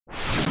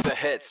The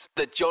Hits,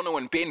 the Jono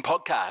and Ben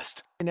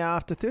podcast. Now,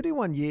 after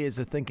 31 years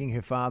of thinking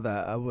her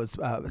father was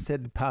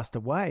said passed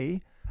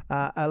away,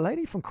 a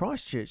lady from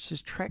Christchurch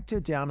has tracked her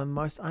down in the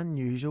most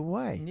unusual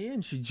way. Yeah,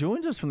 and she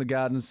joins us from the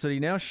Garden City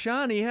now.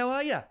 Shani, how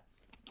are you?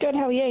 Good,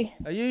 how are you?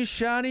 Are you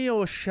Shani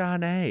or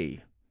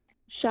Shanae?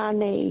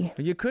 Shani.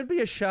 You could be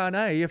a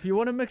Shanae if you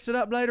want to mix it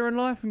up later in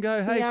life and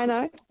go, hey, Yeah, I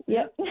know.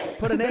 Yep.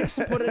 put an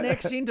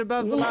accent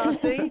above the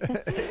last E.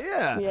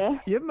 Yeah.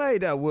 You've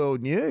made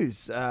world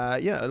news. I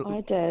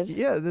did.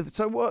 Yeah.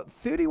 So what?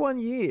 31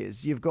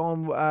 years you've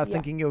gone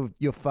thinking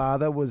your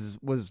father was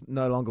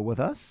no longer with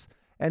us,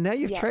 and now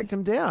you've tracked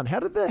him down. How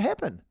did that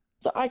happen?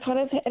 So I kind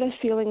of had a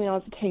feeling when I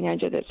was a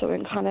teenager that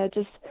something kind of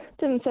just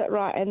didn't sit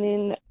right, and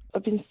then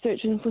I've been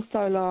searching for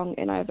so long,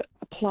 and I've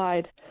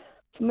applied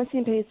for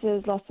missing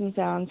pieces, lost and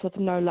found with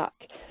no luck,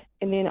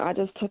 and then I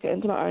just took it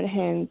into my own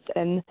hands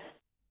and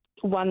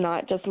one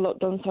night just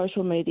looked on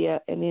social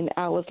media, and then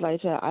hours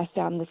later I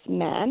found this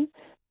man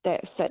that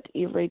fit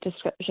every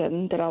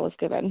description that I was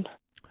given.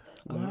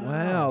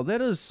 Wow, that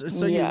is...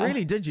 So you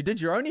really did. You did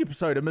your own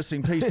episode of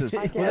Missing Pieces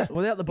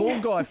without the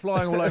bald guy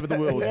flying all over the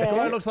world. The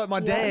guy looks like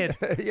my dad.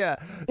 Yeah.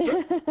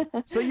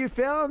 So you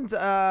found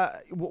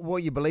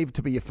what you believe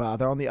to be your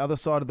father on the other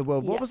side of the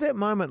world. What was that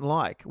moment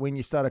like when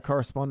you started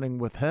corresponding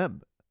with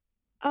him?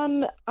 I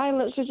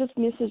literally just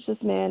messaged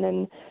this man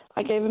and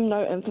I gave him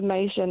no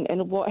information,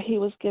 and what he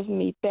was giving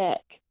me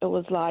back, it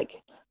was like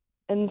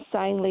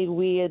insanely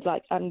weird,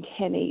 like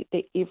uncanny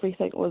that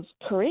everything was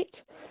correct.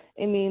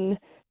 And then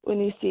when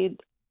he said,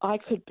 I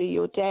could be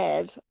your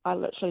dad, I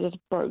literally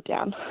just broke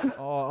down.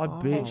 Oh, I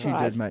bet you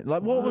did, mate.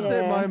 Like, what was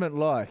that moment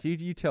like?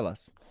 You tell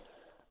us.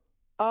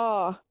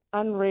 Oh,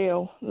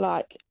 unreal.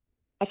 Like,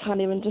 I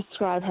can't even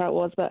describe how it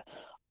was, but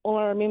all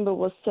I remember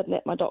was sitting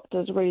at my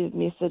doctor's, reading the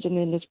message, and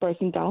then just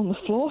breaking down on the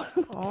floor.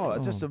 Oh,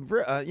 it's just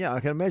I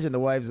can imagine the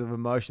waves of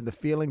emotion, the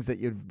feelings that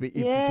you'd be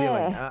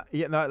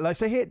feeling.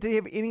 So here, do you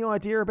have any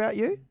idea about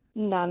you?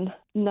 None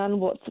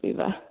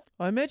whatsoever.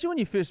 I imagine when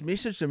you first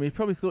messaged him, he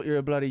probably thought you were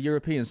a bloody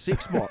European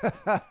sex bot.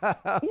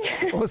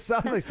 Or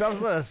something, some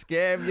sort of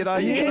scam, you know,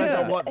 you He guys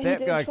on did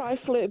WhatsApp going. try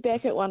to flirt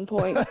back at one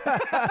point.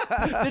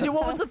 Did you?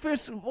 What was the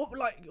first,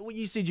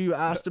 you said you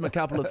asked him a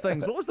couple of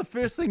things. What was the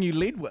first thing you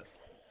led with?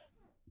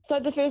 So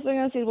the first thing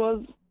I said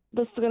was,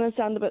 this is going to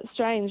sound a bit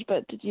strange,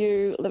 but did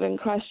you live in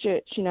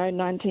Christchurch,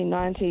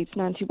 1990 to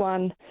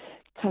 91?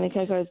 Kind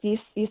of goes,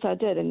 yes, I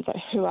did. And he's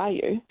like, who are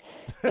you?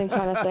 And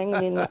kind of thing.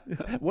 And then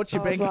what's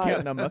your bank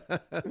account number?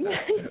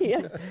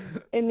 Yeah.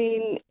 And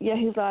then,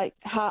 he's like,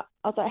 I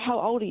was like, how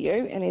old are you?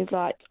 And he's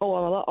like, oh,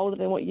 I'm a lot older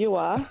than what you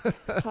are,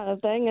 kind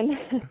of thing. And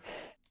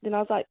then I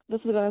was like, this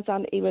is going to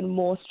sound even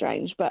more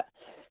strange, but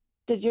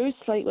did you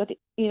sleep with,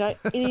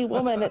 any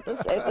woman at this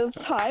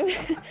time?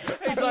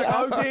 He's like,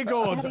 oh, dear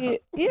God.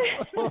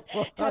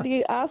 How do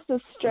you ask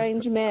this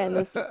strange man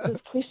this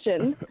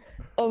question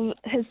of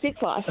his sex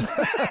life?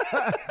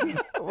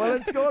 Well,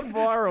 it's gone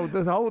viral.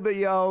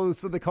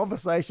 The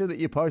conversation that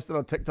you posted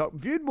on TikTok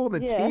viewed more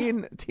than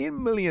 10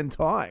 million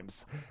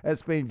times.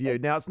 It's been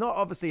viewed. Now, it's not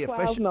obviously 12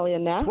 official. 12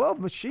 million now.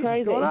 12, but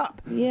she's gone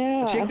up.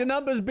 Yeah. Check the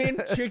numbers, Ben.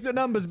 Check the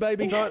numbers,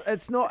 baby. So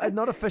it's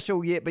not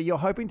official yet, but you're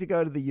hoping to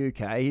go to the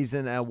UK. He's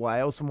in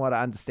Wales, from what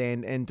I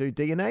understand, and do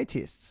DNA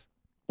tests.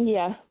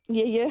 Yeah.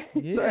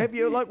 So have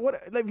you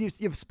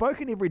you've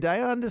spoken every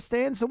day, I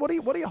understand. So what are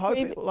you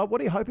hoping? What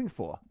are you hoping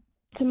for?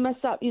 To miss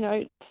up,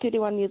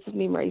 31 years of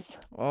memories.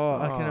 Oh,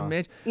 I can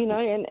imagine.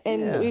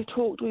 We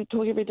talk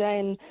every day,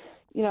 and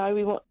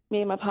me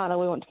and my partner,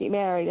 we want to get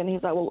married, and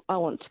he's like, well, I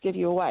want to give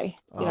you away.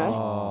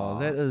 Oh,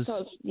 that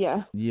is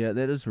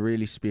that is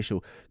really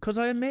special. Because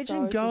I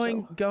imagine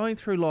going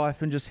through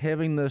life and just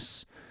having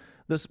this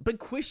big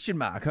question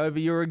mark over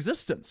your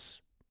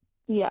existence.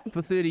 Yeah.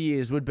 For 30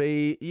 years would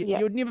be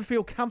you'd never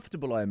feel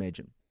comfortable, I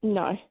imagine.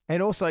 No.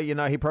 And also,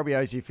 he probably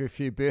owes you for a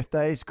few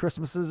birthdays,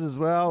 Christmases as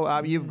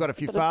well. You've got a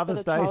few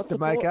Father's Days to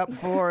make up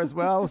for as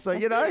well. So,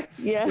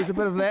 there's a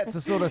bit of that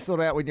to sort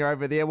out when you're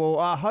over there. Well,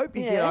 I hope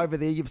you get over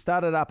there. You've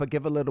started up a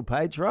Give a Little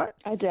page, right?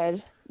 I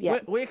did, yeah.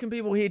 Where can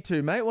people head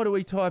to, mate? What do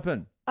we type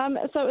in?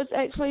 So it's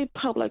actually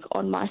public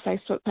on my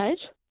Facebook page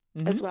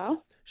as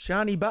well.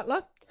 Shani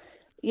Butler?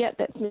 Yeah,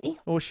 that's me.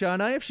 Or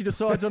Shanae, if she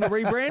decides on a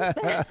rebrand.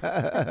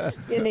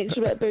 Yeah, next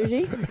a bit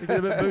bougie.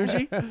 A bit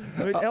bougie.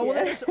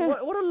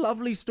 What a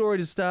lovely story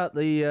to start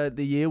the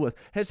year with.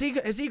 Has he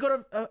got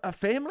a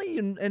family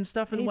and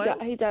stuff in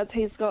Wales? He does.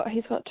 He's got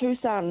 2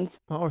 sons.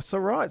 Oh, so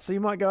right. So you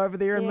might go over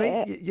there and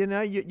meet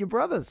your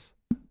brothers.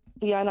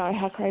 Yeah, I know.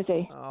 How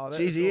crazy. Oh,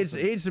 jeez,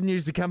 he had some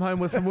news to come home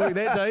with from work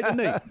that day, didn't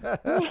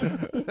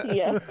he?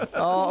 Yeah.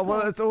 Oh, well,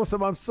 that's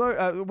awesome. I'm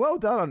so well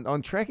done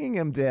on tracking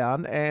him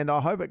down, and I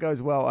hope it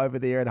goes well over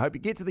there, and I hope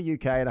you get to the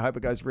UK, and I hope it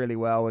goes really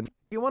well. And if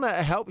you want to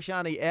help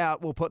Shani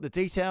out, we'll put the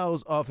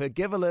details of her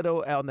Give a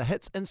Little on the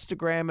Hits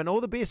Instagram, and all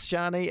the best,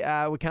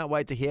 Shani. We can't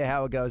wait to hear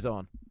how it goes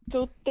on.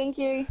 Cool. Thank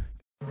you.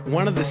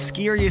 One of the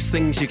scariest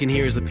things you can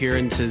hear as a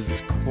parent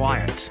is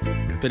quiet.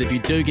 But if you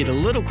do get a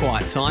little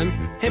quiet time,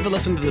 have a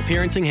listen to The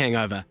Parenting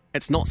Hangover.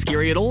 it's not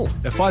scary at all.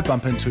 If I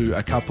bump into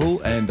a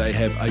couple and they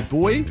have a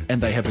boy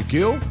and they have a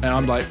girl, and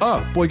I'm like,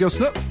 oh, boy, girl,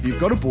 snip. You've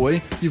got a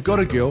boy, you've got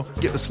a girl,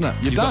 get the snip.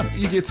 You're done.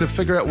 You get to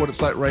figure out what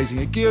it's like raising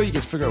a girl, you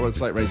get to figure out what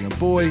it's like raising a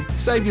boy,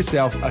 save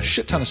yourself a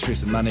shit ton of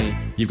stress and money.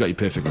 You've got your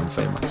perfect little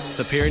family.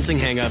 The Parenting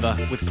Hangover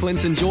with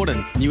Clinton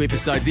Jordan. New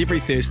episodes every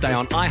Thursday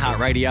on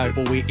iHeartRadio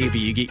or wherever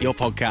you get your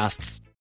podcasts.